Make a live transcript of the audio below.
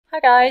Hi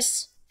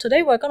guys!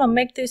 Today we're gonna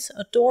make this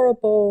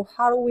adorable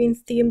Halloween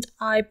themed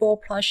eyeball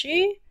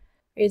plushie.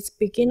 It's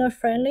beginner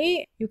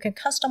friendly. You can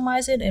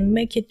customize it and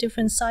make it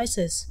different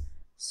sizes.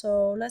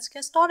 So let's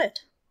get started.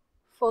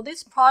 For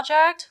this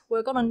project,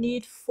 we're gonna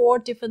need 4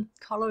 different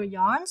color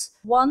yarns.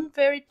 One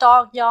very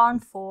dark yarn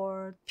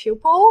for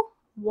pupil,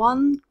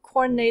 one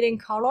coordinating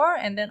color,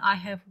 and then I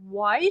have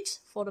white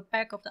for the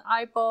back of the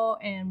eyeball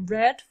and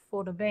red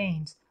for the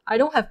veins. I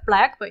don't have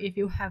black, but if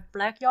you have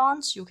black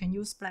yarns, you can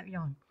use black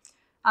yarn.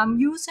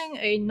 I'm using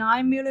a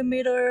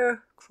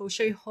 9mm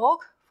crochet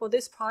hook for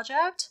this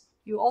project.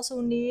 You also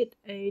need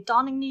a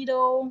darning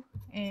needle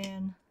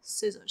and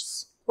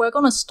scissors. We're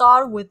gonna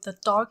start with the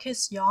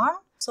darkest yarn.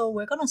 So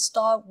we're gonna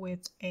start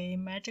with a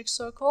magic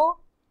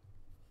circle.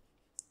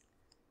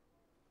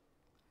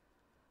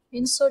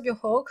 Insert your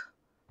hook.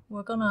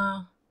 We're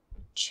gonna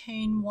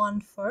chain 1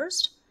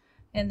 first,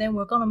 and then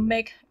we're gonna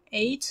make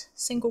 8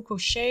 single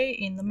crochet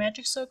in the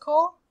magic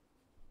circle.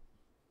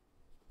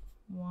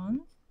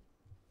 1,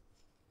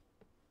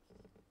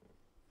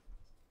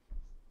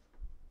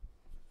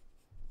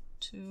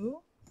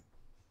 2,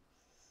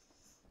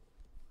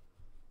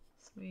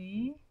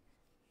 3,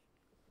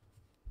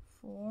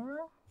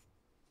 4,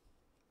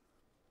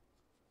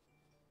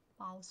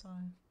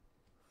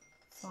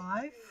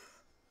 5,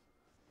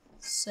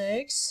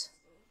 6,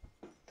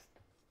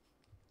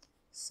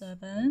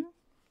 7,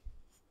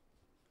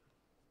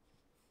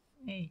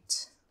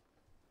 8.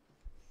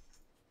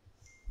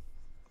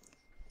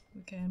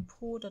 We can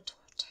pull the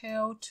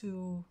tail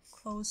to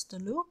close the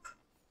loop.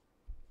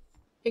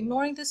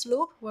 Ignoring this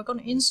loop, we're going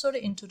to insert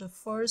it into the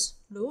first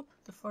loop,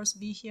 the first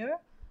V here.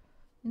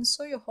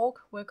 Insert your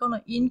hook, we're going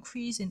to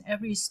increase in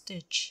every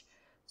stitch.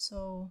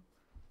 So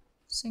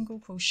single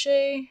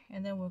crochet,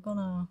 and then we're going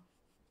to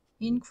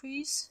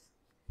increase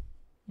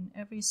in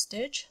every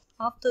stitch.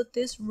 After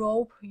this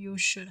rope, you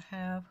should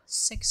have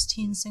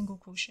 16 single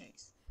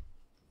crochets.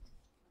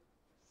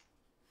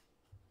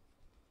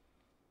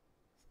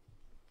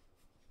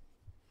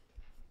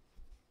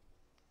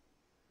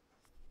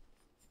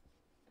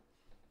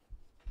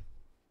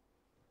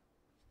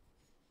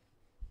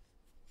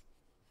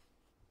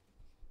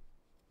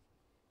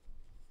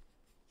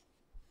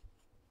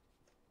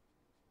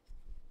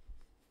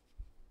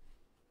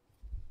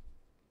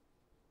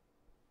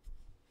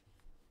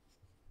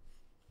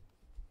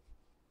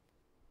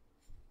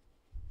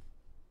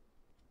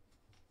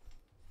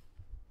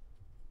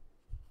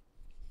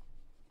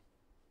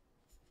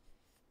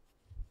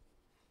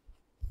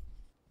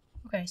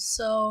 Okay,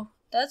 so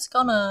that's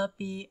gonna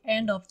be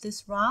end of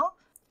this round.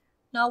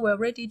 Now we're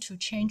ready to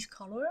change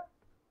color.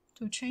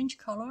 To change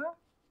color,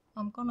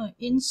 I'm gonna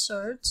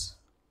insert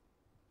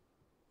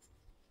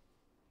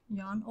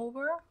yarn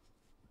over,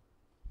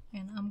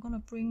 and I'm gonna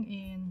bring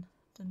in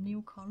the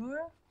new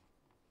color,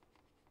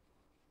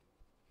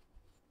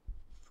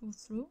 pull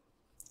through.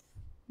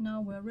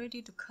 Now we're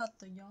ready to cut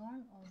the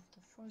yarn of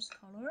the first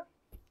color.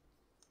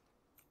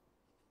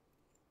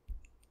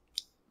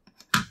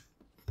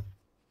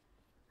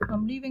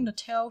 I'm leaving the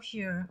tail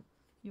here.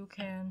 You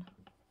can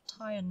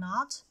tie a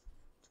knot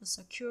to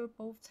secure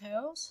both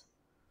tails,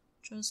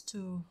 just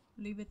to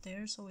leave it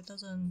there so it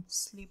doesn't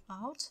slip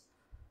out.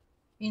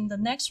 In the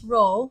next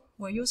row,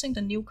 we're using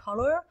the new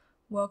color.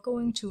 We're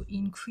going to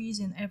increase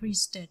in every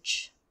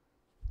stitch.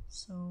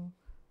 So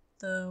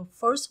the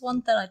first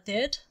one that I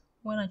did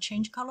when I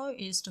change color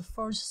is the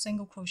first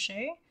single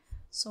crochet.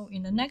 So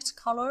in the next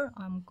color,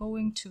 I'm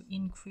going to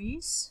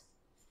increase,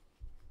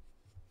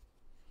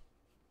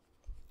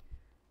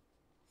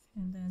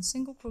 and then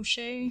single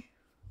crochet,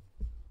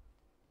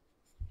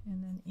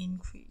 and then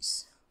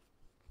increase.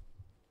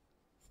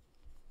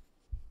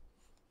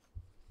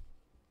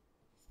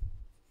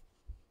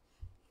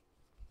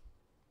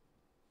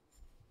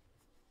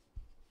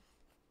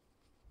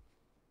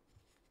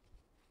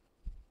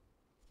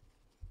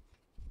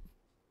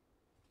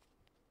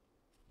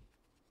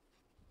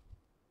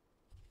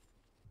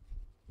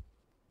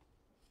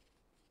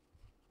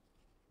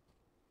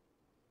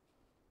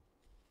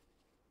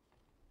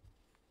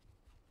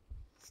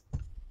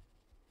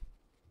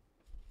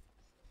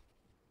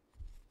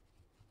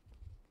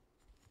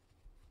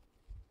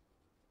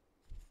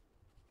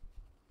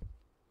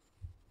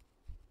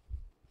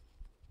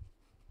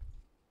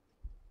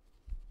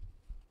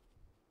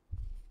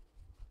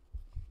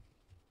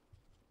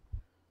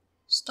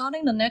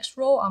 Starting the next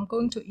row, I'm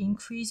going to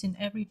increase in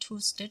every 2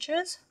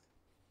 stitches.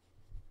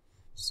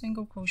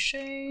 Single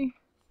crochet,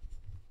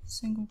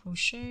 single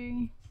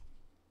crochet,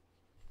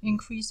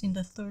 increase in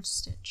the 3rd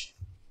stitch.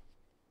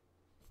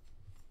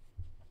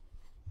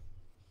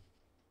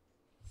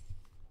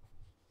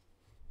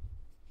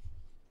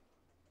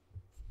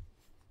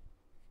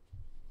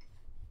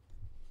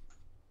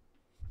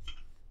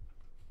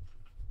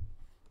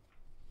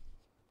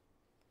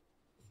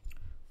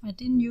 I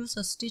didn't use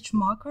a stitch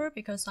marker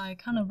because I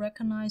kind of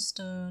recognized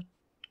the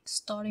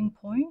starting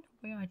point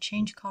where I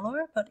change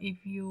color, but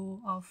if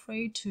you are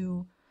afraid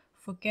to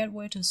forget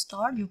where to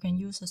start, you can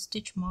use a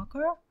stitch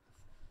marker.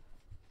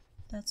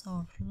 That's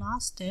our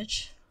last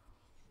stitch.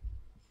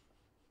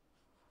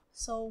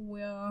 So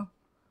we're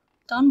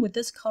done with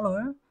this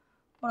color.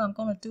 What I'm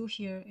gonna do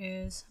here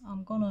is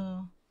I'm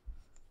gonna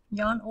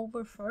yarn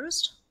over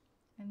first,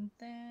 and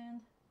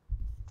then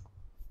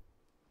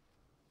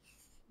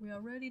we are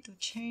ready to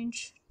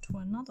change to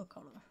another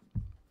color.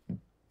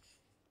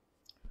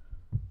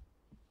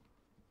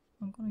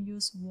 I'm gonna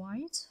use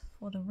white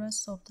for the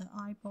rest of the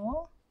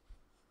eyeball,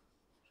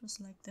 just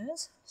like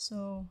this.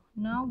 So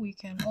now we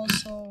can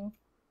also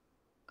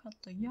cut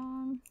the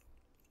yarn.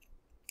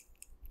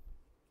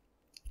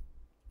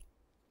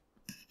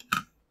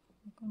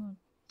 I'm gonna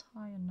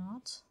tie a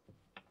knot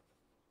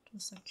to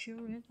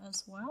secure it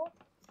as well.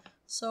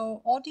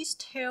 So all these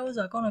tails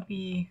are gonna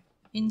be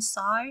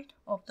inside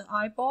of the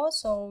eyeball,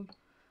 so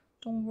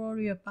don't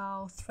worry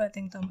about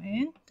threading them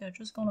in. They're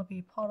just gonna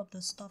be part of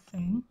the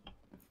stuffing.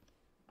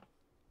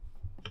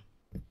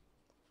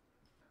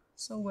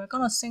 So we're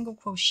gonna single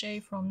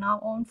crochet from now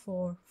on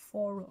for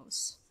 4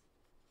 rows.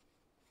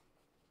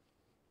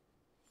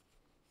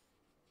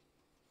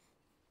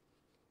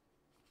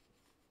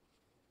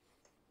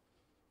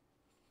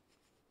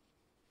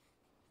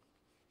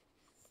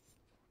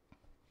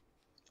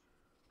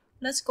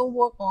 Let's go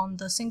work on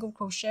the single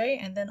crochet,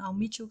 and then I'll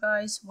meet you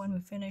guys when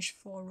we finish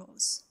 4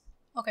 rows.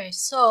 Okay,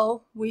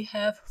 so we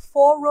have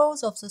 4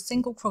 rows of the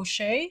single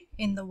crochet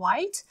in the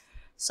white.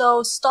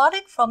 So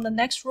starting from the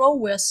next row,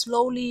 we're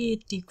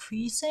slowly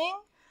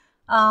decreasing.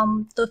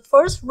 The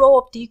first row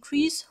of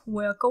decrease,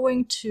 we're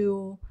going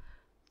to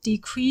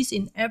decrease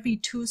in every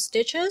 2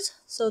 stitches.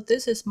 So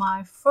this is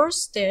my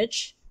first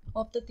stitch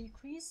of the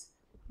decrease.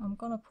 I'm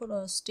gonna put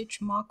a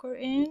stitch marker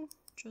in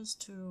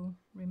just to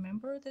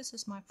remember this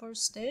is my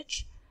first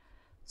stitch.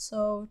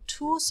 So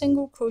 2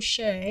 single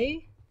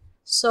crochet.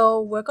 So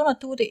we're gonna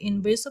do the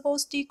invisible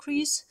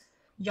decrease,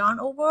 yarn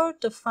over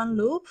the front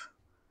loop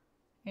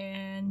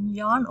and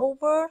yarn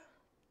over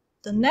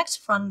the next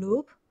front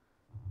loop,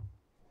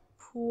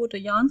 pull the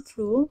yarn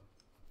through,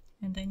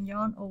 and then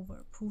yarn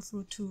over, pull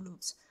through 2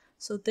 loops.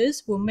 So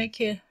this will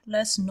make it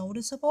less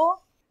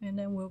noticeable. And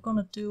then we're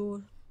gonna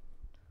do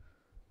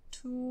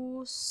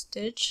 2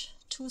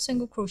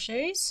 single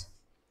crochets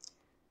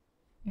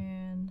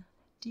and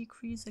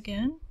decrease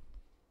again.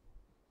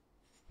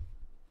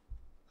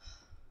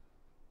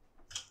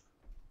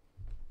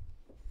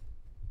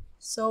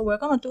 So we're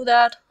gonna do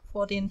that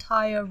for the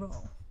entire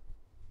row.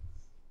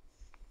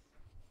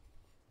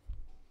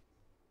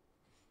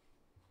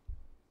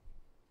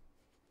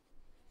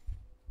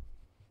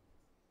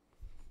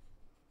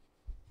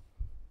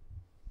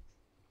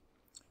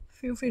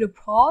 Feel free to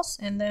pause,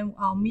 and then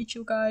I'll meet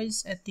you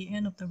guys at the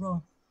end of the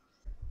row.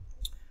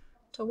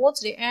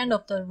 Towards the end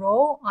of the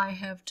row, I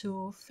have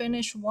to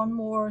finish 1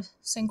 more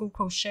single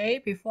crochet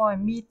before I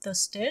meet the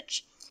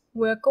stitch.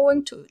 We're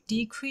going to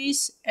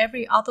decrease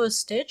every other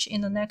stitch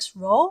in the next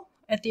row.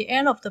 At the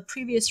end of the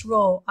previous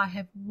row, I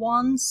have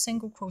 1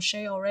 single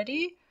crochet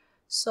already.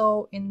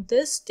 So in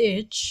this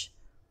stitch,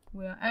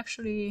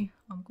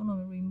 I'm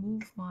gonna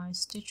remove my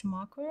stitch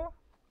marker.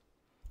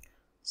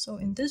 So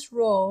in this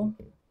row,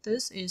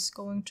 this is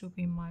going to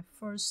be my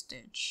first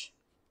stitch.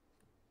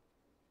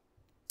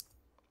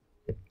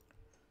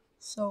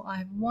 So I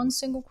have 1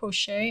 single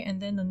crochet,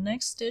 and then the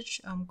next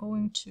stitch I'm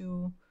going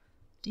to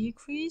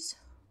decrease.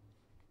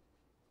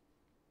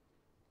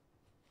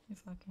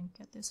 If I can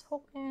get this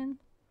hook in.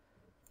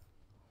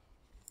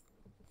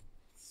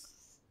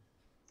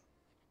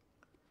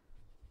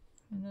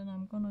 And then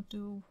I'm gonna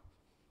do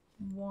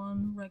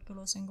 1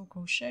 regular single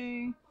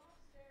crochet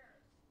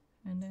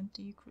and then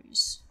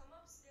decrease.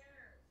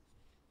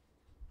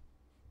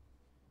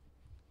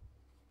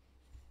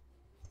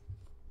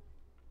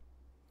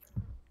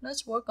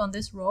 Let's work on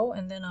this row,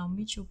 and then I'll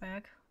meet you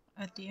back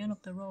at the end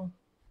of the row.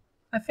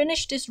 I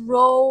finished this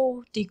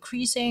row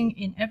decreasing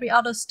in every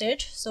other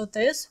stitch, so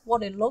this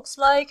what it looks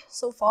like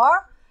so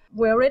far.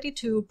 We're ready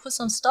to put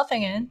some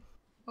stuffing in.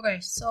 Okay,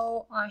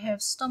 so I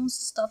have some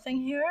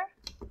stuffing here.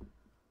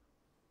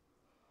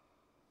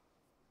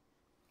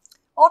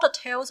 All the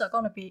tails are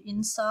going to be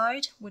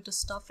inside with the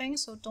stuffing,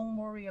 so don't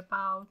worry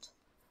about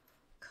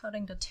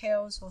cutting the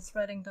tails or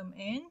threading them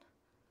in.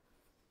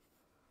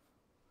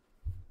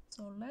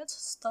 So let's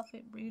stuff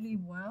it really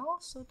well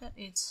so that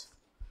it's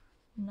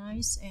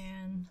nice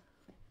and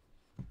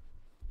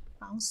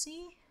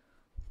bouncy.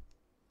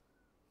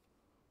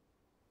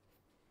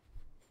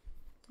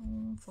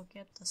 Don't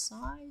forget the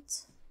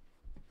sides.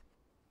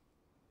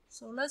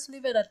 So let's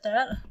leave it at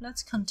that.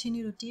 Let's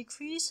continue to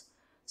decrease.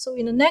 So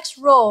in the next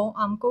row,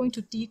 I'm going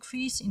to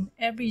decrease in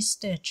every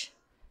stitch.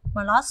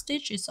 My last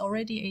stitch is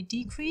already a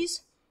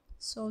decrease.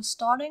 So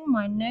starting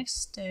my next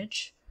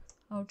stitch,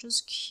 I'll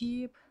just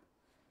keep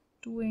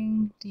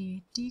doing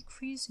the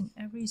decrease in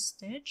every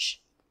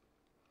stitch.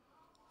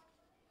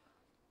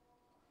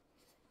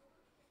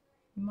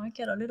 It might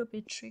get a little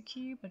bit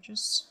tricky, but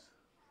just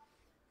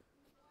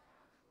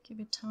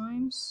give it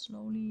time,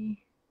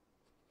 slowly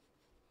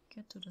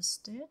get to the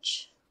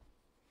stitch.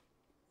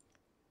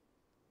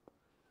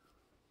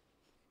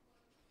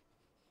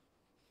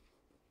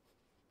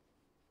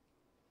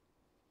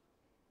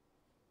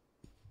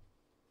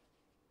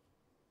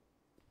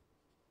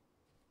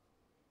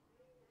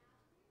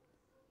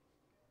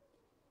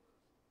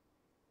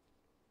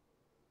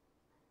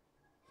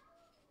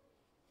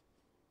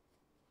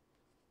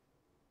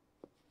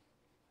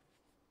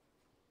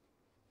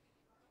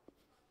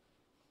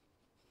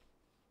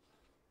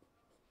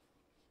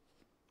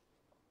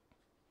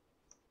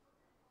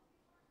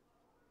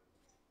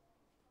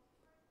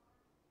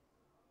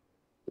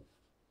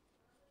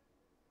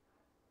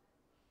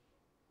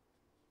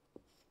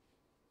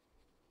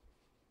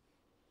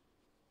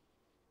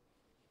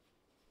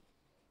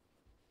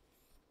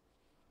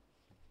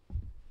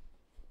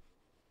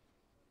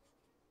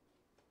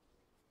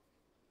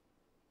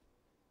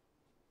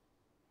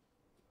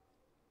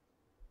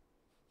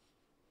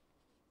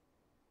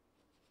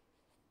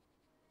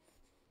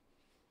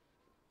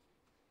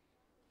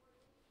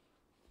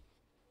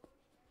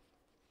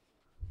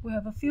 we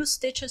have a few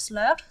stitches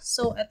left,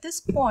 so at this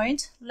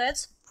point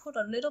let's put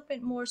a little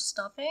bit more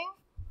stuffing,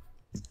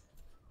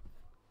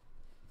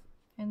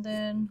 and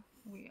then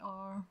we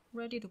are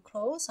ready to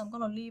close. I'm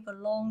gonna leave a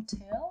long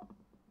tail.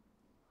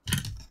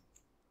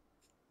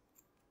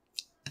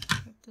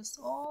 Take this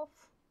off.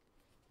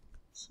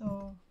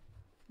 So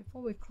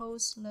before we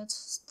close, let's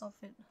stuff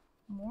it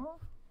more.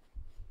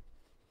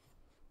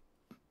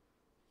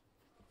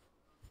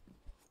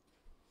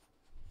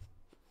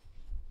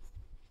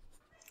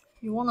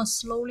 You want to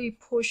slowly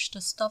push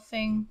the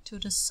stuffing to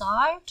the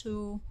side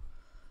to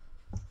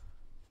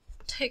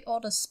take all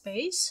the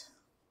space,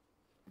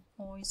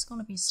 or it's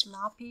gonna be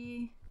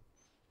sloppy.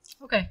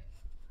 Okay,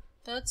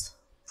 that's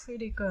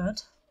pretty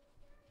good.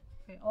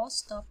 Okay, all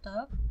stuffed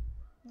up.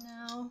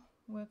 Now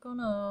we're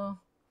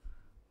gonna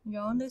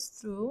yarn this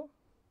through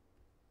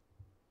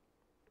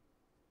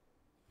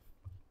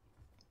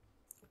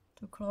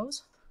to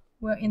close.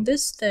 We're in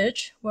this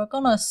stitch, we're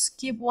gonna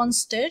skip one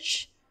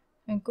stitch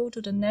and go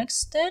to the next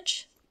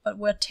stitch, but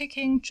we're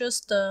taking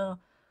just the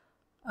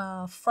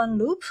front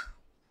loop.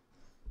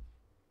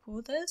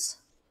 Pull this.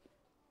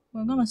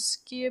 We're gonna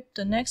skip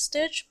the next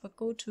stitch but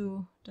go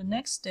to the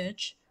next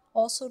stitch,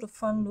 also the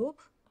front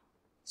loop.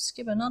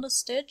 Skip another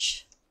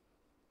stitch,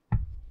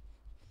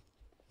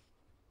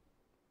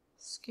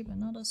 skip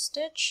another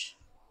stitch.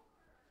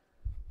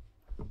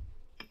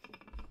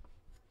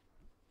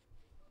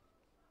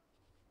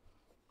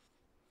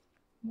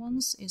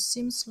 Once it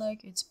seems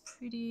like it's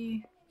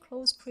pretty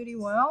close pretty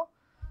well,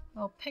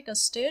 I'll pick a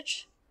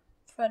stitch,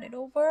 thread it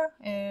over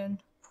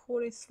and pull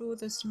it through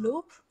this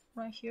loop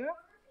right here.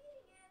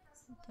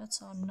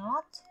 That's our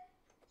knot.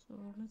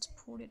 So let's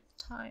pull it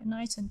tight,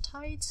 nice and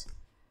tight,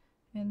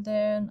 and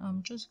then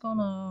I'm just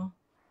gonna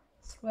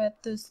thread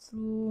this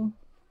through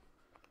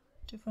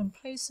different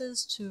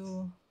places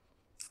to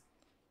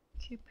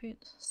keep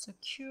it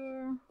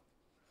secure.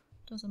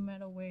 Doesn't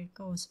matter where it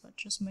goes, but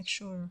just make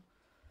sure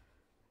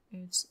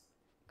it's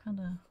kind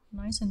of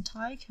nice and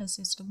tight, because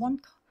it's the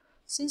one,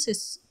 since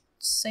it's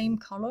same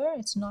color,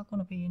 it's not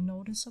going to be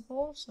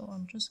noticeable. So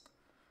I'm just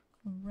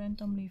going to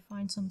randomly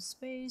find some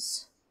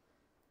space.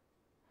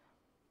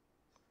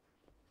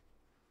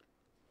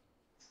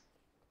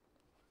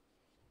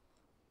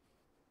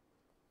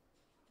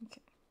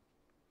 Okay,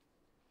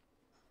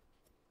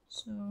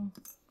 so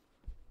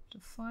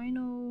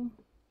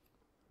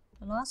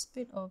the last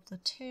bit of the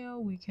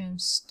tail, we can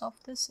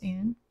stuff this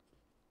in.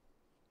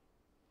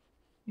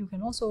 You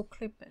can also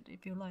clip it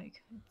if you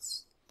like,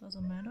 it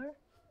doesn't matter.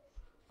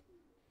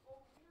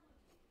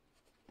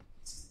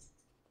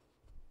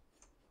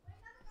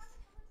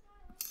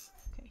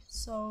 Okay,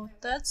 so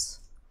that's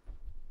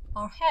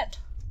our head.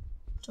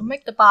 To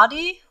make the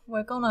body,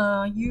 we're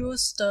gonna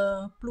use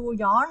the blue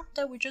yarn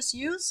that we just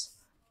used.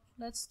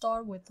 Let's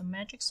start with the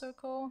magic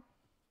circle.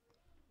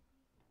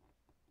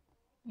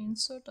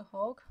 Insert the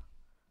hook,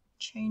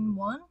 chain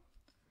 1.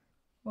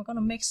 We're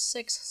gonna make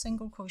 6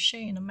 single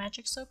crochet in the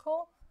magic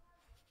circle.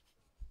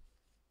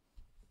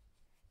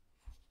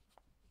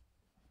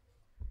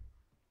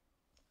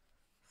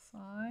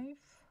 5,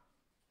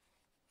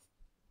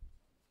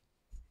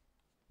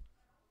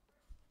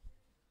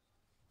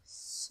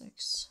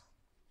 6.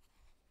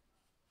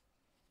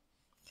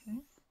 Okay,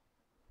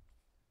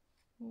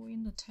 pull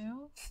in the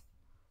tail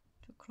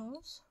to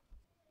close.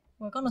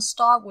 We're gonna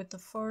start with the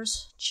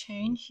first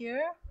chain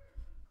here.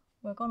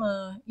 We're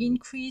gonna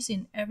increase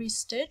in every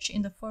stitch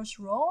in the first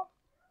row,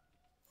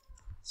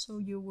 so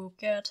you will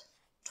get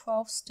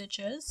 12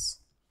 stitches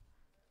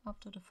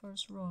after the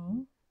first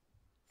row.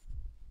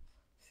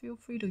 Feel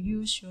free to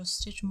use your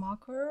stitch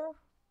marker.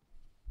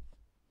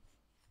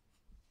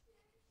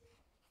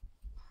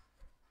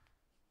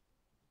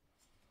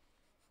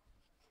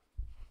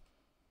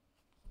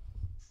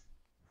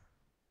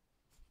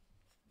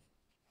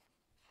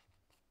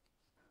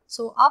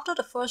 So after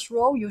the first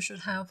row, you should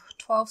have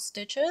 12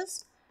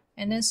 stitches.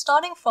 And then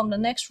starting from the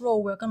next row,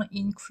 we're going to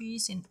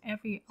increase in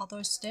every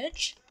other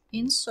stitch.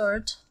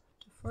 Insert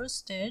the first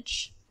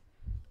stitch.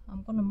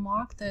 I'm going to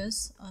mark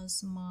this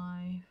as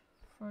my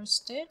first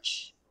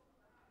stitch.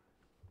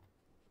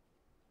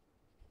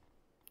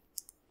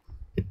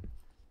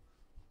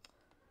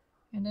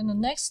 And then the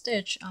next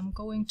stitch, I'm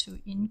going to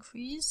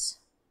increase.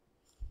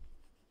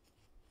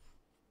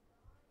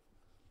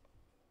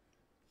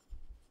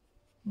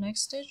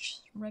 Next stitch,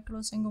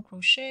 regular single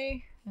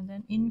crochet, and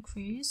then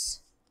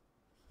increase.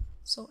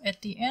 So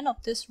at the end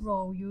of this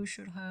row, you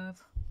should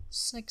have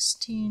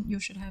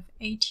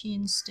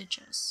 18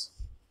 stitches.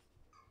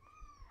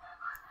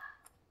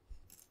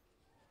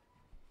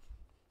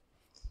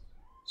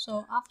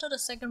 So after the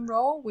second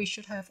row, we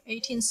should have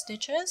 18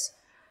 stitches.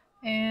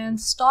 And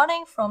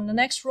starting from the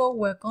next row,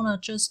 we're gonna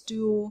just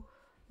do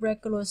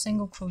regular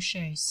single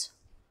crochets.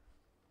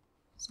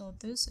 So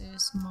this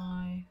is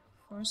my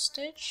first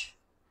stitch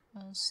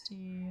as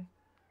the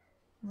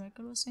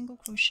regular single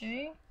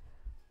crochet.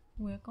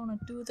 We're gonna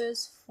do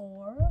this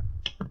for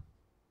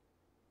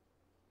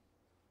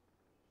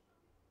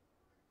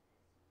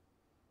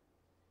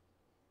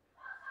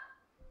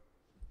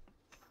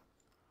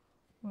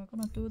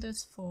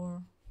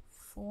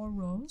 5 4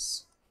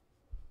 rows.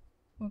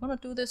 We're going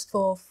to do this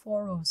for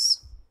 4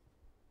 rows.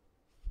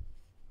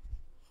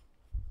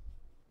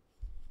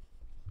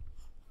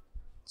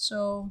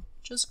 So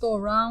just go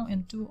around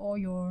and do all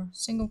your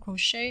single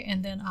crochet,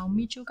 and then I'll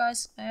meet you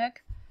guys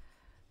back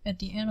at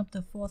the end of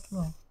the 4th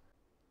row.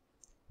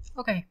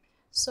 Okay,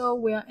 so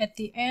we are at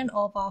the end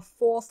of our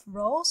 4th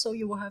row. So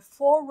you will have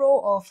 4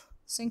 rows of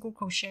single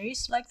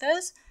crochets like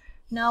this.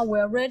 Now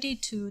we're ready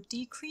to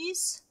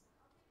decrease.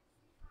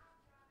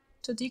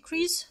 To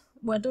decrease,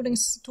 we're doing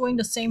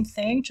the same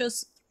thing,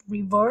 just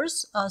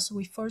reverse as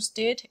we first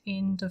did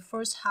in the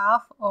first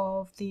half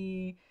of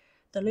the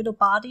little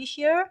body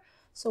here.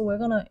 So we're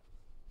gonna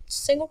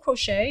single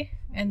crochet,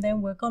 and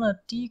then we're gonna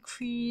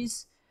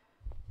decrease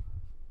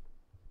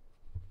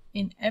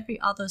in every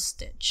other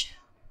stitch.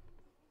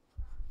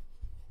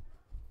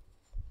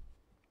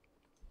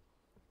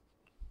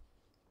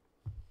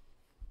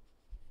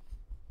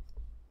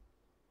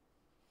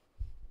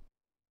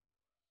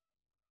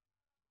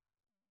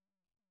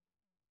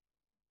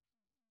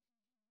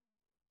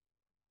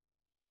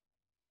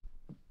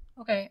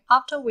 Okay,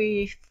 after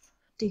we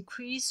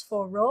decrease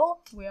for row,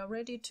 we are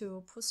ready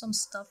to put some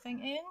stuffing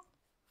in.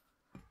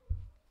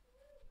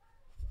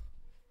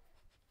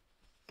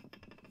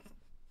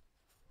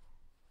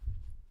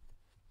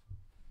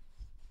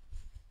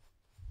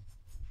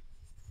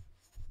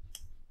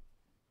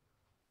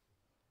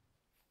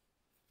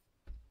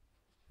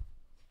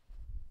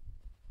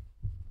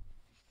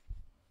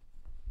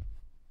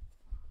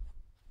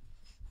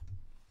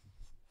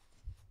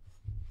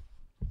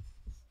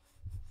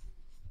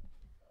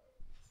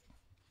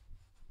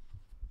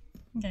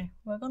 Okay,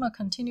 we're gonna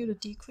continue to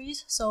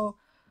decrease. So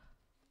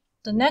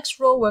the next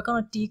row, we're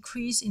gonna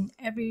decrease in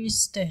every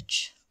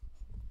stitch.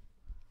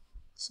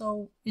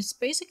 So it's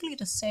basically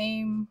the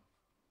same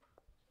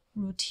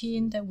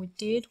routine that we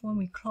did when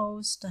we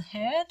closed the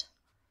head.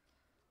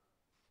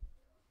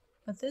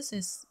 But this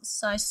is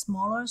size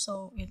smaller,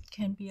 so it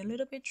can be a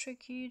little bit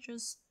tricky.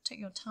 Just take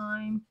your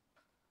time.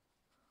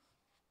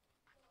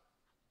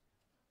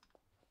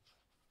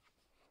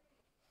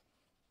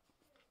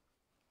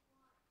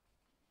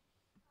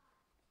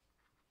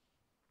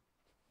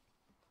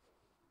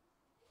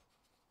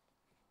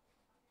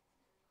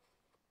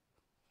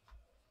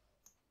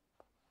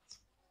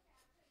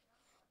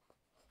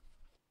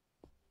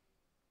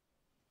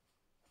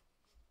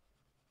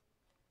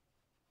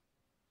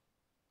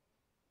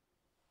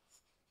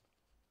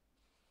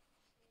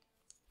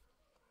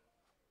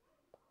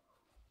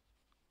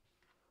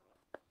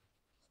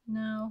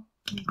 Now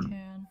we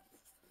can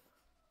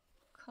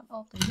cut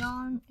off the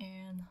yarn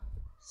and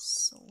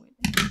sew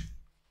it in.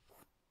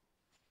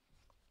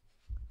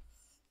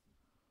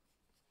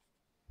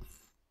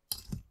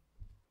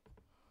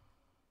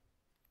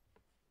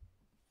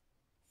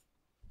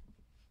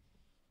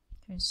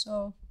 Okay,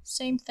 so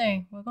same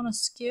thing. We're gonna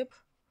skip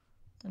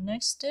the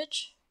next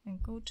stitch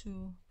and go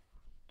to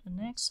the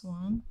next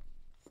one.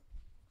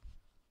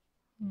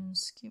 And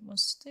skip a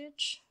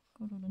stitch,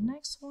 go to the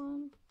next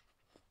one.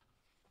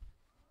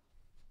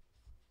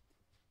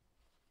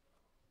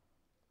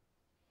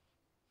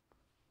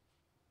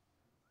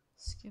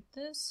 Skip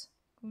this,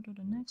 go to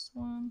the next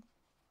one.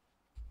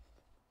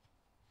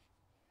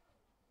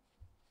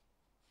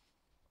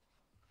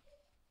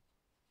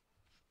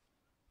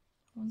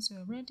 Once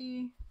you're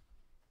ready,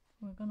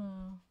 we're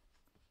gonna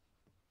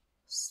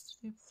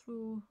slip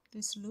through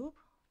this loop.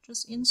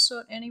 Just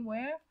insert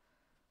anywhere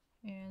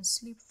and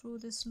slip through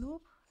this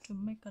loop to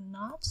make a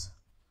knot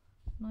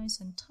nice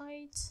and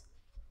tight.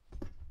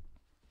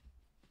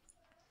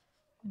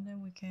 And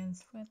then we can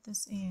thread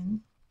this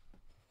in.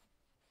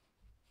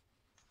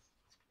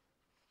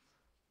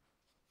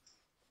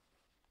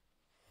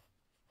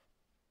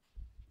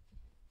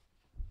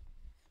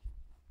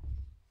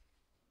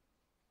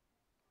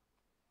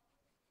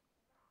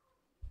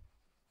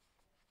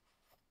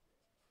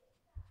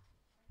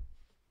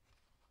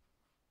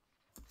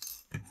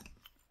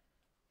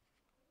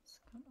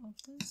 Cut off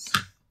this.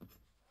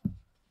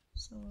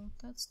 So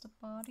that's the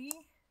body.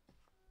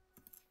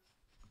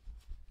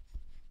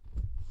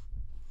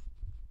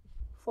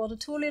 For the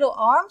 2 little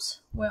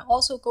arms, we're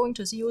also going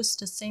to use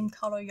the same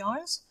color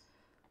yarns.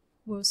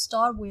 We'll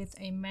start with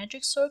a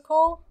magic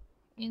circle,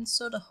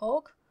 insert a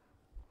hook,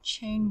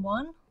 chain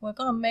 1. We're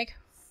gonna make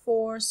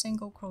 4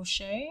 single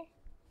crochet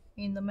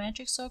in the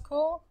magic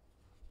circle.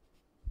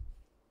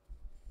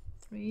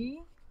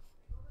 3,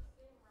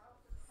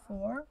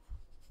 4.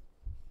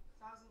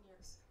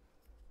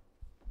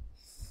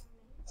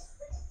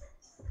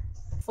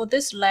 For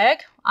this leg,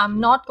 I'm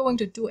not going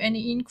to do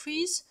any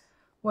increase.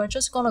 We're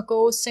just gonna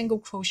go single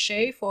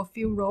crochet for a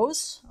few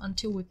rows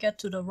until we get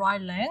to the right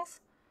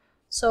length.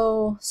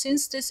 So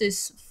since this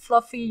is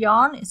fluffy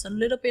yarn, it's a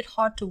little bit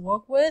hard to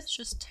work with.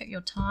 Just take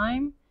your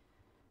time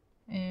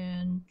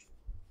and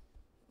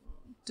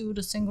do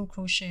the single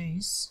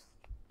crochets.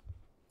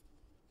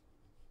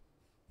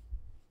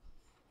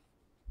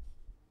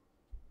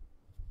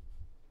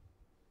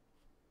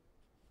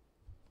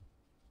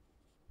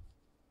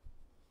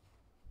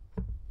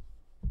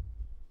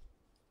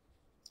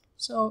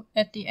 So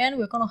at the end,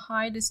 we're going to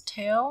hide this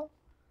tail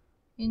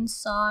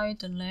inside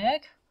the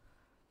leg.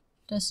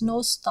 There's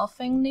no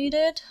stuffing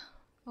needed.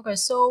 Okay,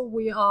 so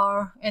we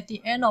are at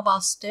the end of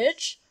our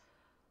stitch.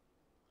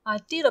 I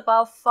did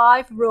about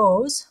 5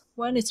 rows.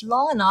 When it's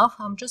long enough,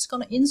 I'm just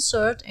going to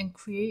insert and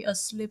create a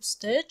slip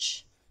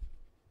stitch.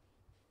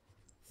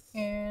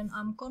 And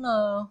I'm going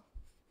to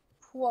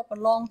pull up a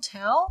long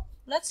tail.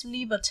 Let's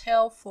leave a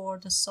tail for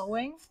the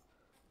sewing.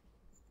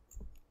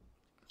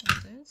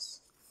 Like this.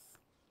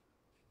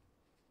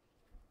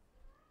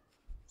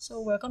 So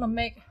we're going to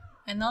make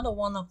another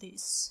one of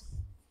these.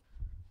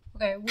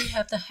 Okay, we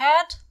have the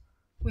head,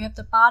 we have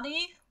the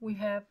body, we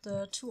have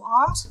the 2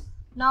 arms.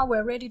 Now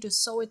we're ready to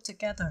sew it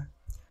together.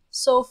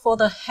 So for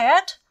the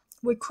head,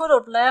 we could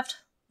have left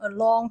a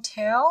long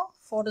tail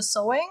for the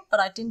sewing, but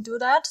I didn't do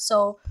that.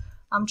 So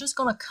I'm just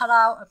going to cut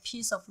out a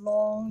piece of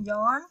long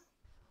yarn.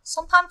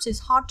 Sometimes it's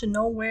hard to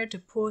know where to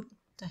put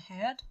the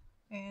head,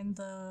 and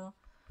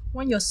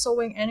when you're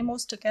sewing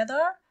animals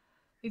together,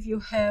 if you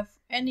have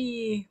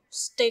any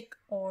stick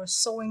or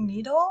sewing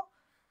needle,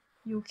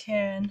 you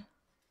can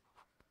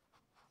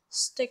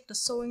stick the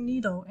sewing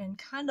needle and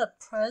kind of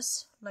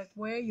press like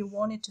where you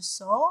want it to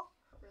sew.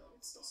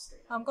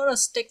 I'm going to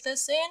stick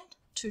this in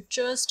to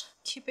just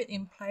keep it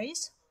in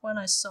place when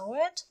I sew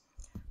it.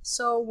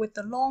 So with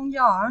the long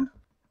yarn,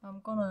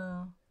 I'm going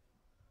to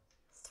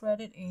thread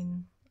it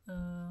in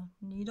a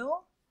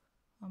needle.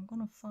 I'm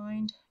going to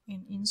find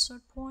an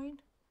insert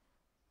point,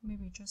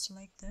 maybe just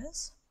like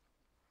this.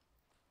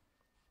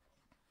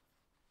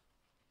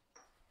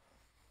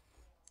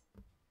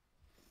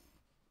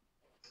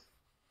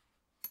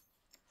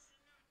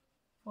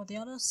 For the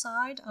other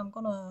side, I'm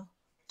going to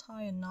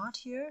tie a knot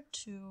here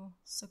to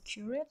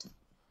secure it.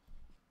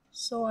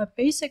 So I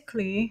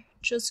basically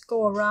just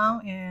go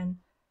around and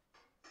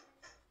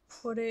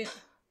put it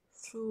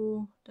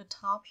through the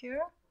top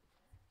here.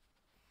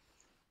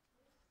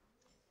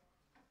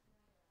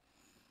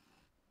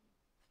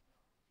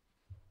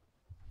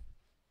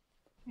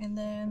 And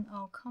then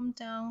I'll come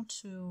down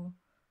to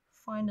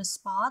find a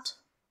spot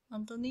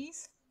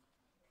underneath.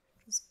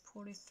 Just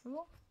pull it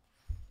through.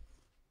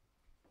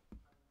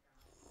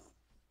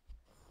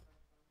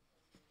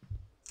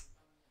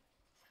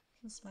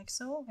 Just like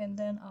so. And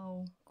then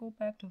I'll go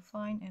back to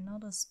find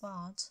another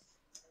spot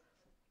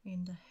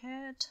in the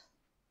head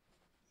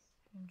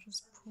and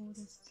just pull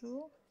this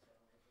through.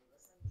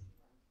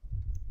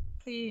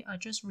 Please, I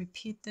just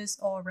repeat this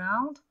all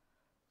around.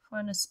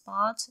 Find a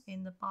spot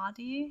in the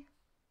body,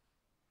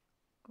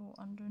 go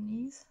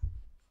underneath.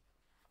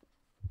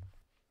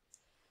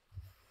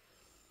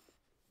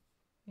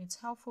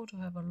 It's helpful to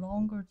have a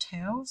longer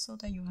tail so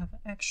that you have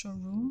extra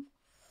room.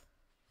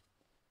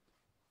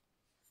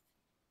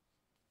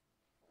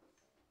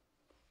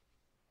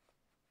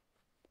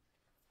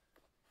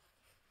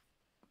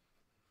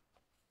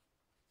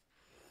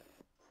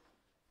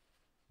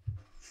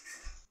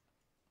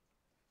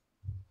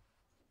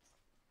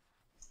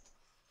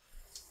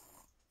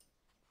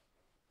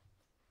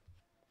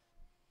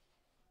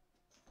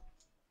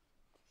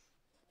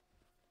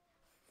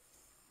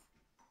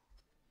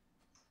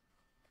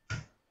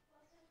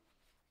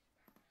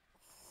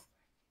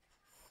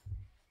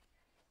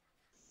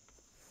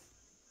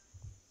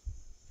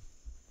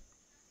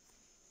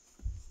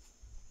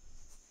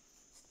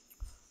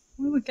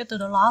 When we get to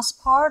the last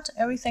part,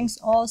 everything's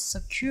all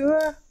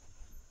secure.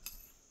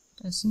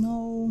 There's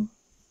no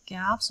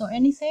gaps or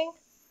anything.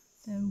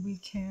 Then we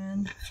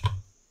can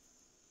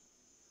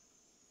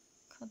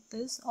cut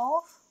this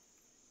off.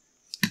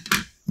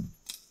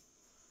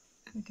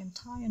 We can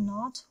tie a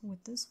knot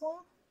with this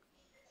one.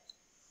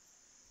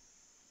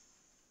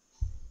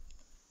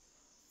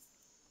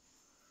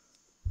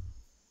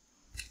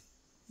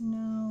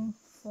 Now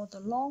for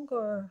the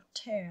longer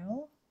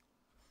tail,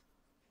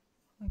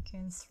 I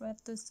can thread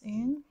this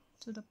in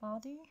to the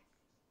body.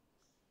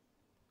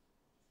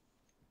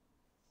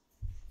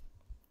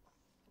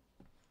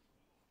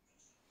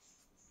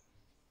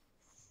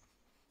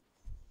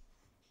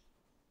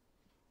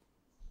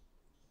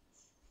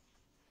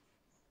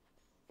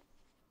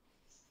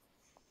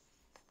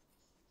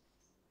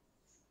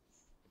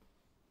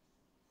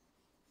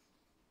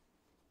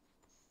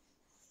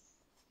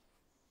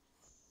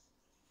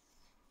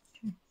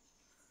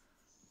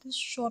 This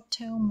short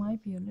tail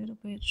might be a little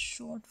bit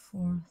short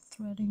for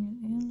threading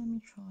it in. Let me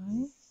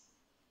try.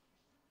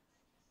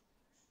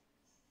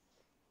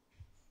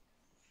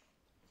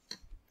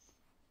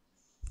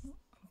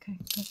 Okay,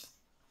 good.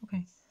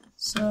 Okay,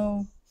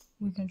 so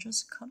we can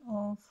just cut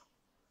off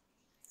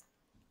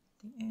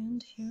the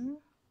end here.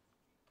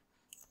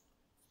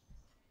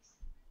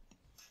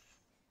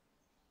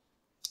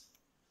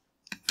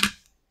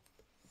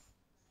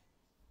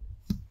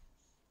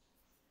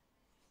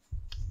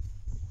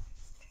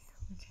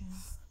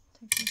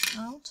 Take this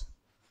out.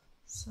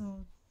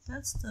 So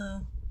that's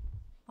the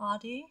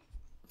body,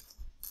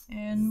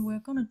 and we're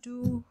gonna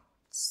do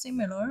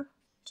similar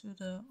to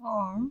the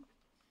arm.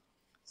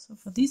 So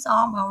for this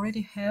arm, I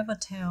already have a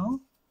tail.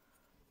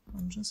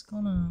 I'm just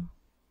gonna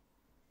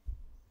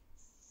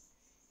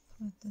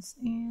thread this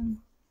in.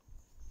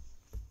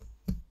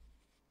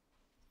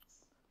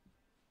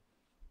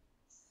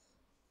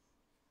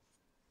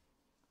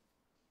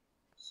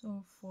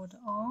 So for the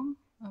arm,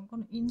 I'm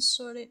going to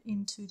insert it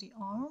into the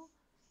arm,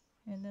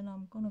 and then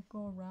I'm going to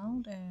go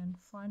around and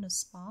find a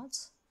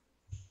spot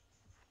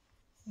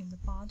in the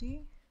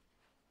body.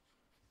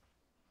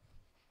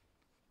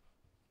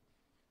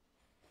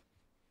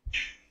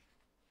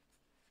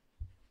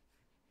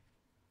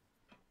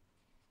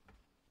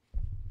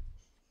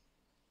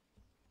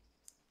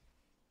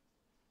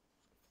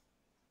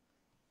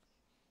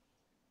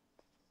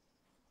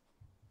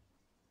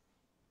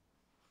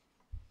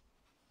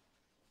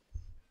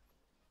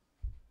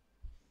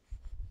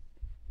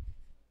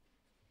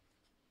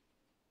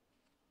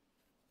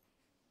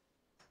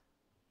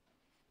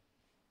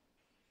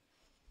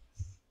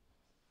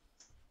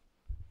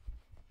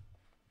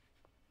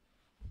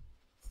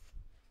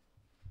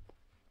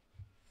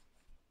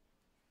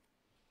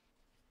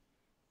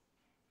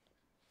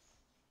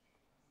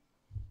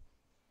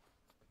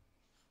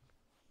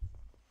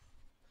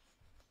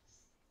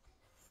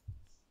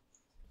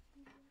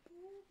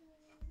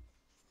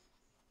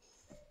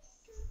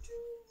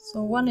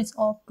 So when it's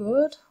all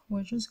good,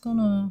 we're just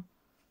gonna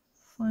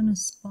find a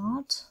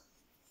spot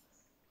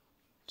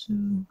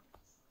to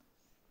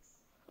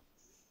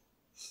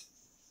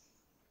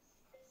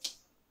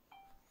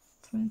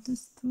thread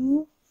this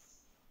through,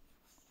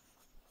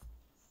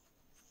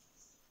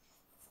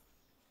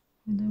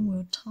 and then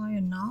we'll tie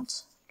a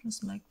knot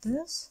just like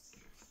this,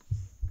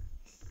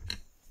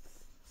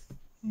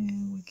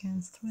 and we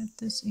can thread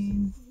this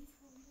in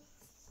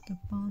the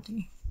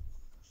body.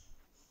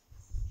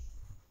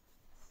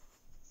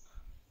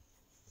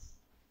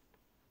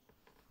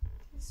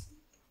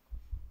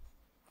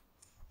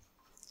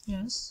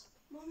 Yes.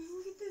 Mommy,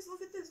 look at this,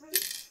 look at this, ready?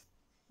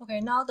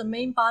 Okay, now the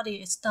main body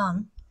is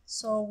done.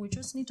 So we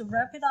just need to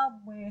wrap it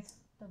up with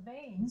the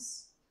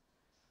veins.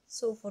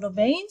 So for the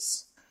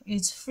veins,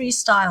 it's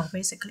freestyle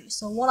basically.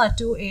 So what I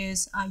do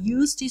is I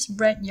use these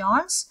red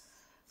yarns.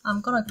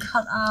 I'm gonna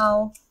cut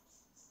out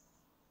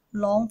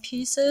long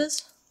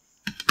pieces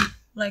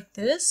like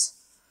this.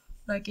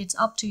 Like it's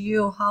up to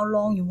you how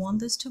long you want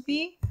this to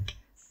be.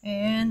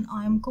 And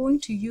I'm going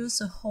to use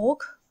a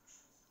hook.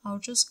 I'll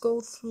just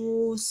go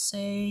through,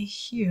 say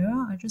here,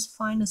 I just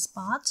find a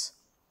spot,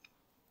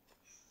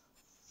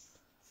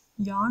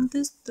 yarn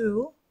this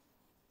through,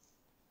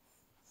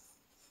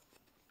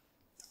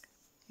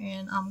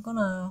 and I'm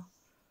gonna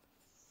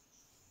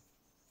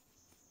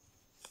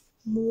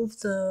move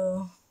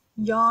the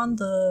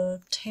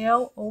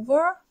tail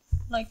over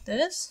like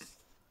this.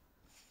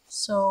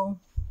 So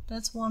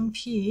that's one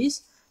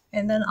piece,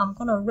 and then I'm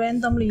gonna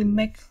randomly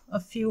make a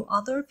few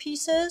other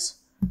pieces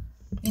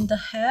in the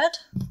head,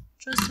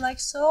 just like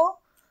so.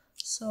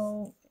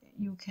 So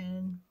you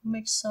can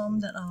make some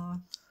that are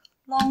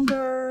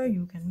longer,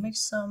 you can make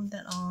some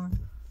that are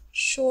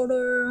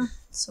shorter,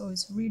 so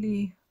it's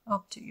really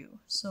up to you.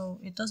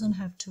 So it doesn't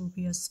have to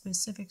be a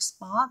specific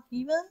spot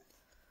even.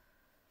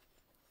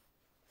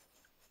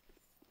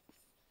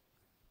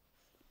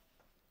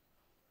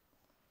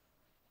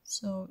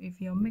 So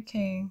if you're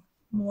making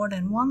more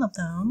than one of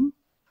them,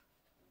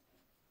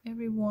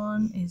 every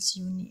one is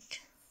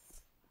unique.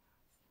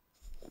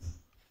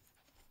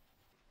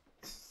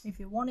 If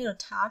you want it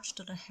attached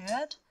to the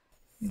head,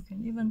 you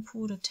can even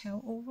pull the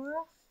tail over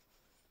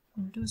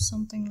and do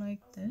something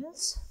like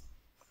this,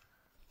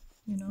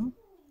 you know.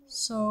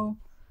 So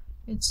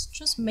it's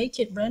just make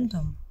it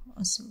random,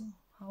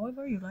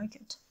 however you like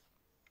it.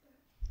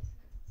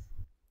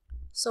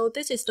 So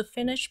this is the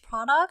finished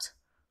product,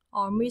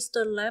 our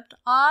Mr. Left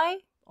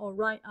Eye or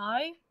Right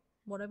Eye,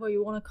 whatever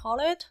you want to call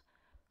it.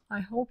 I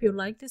hope you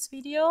like this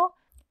video.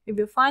 If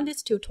you find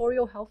this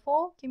tutorial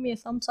helpful, give me a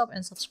thumbs up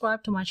and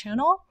subscribe to my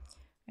channel.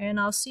 And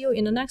I'll see you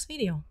in the next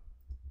video.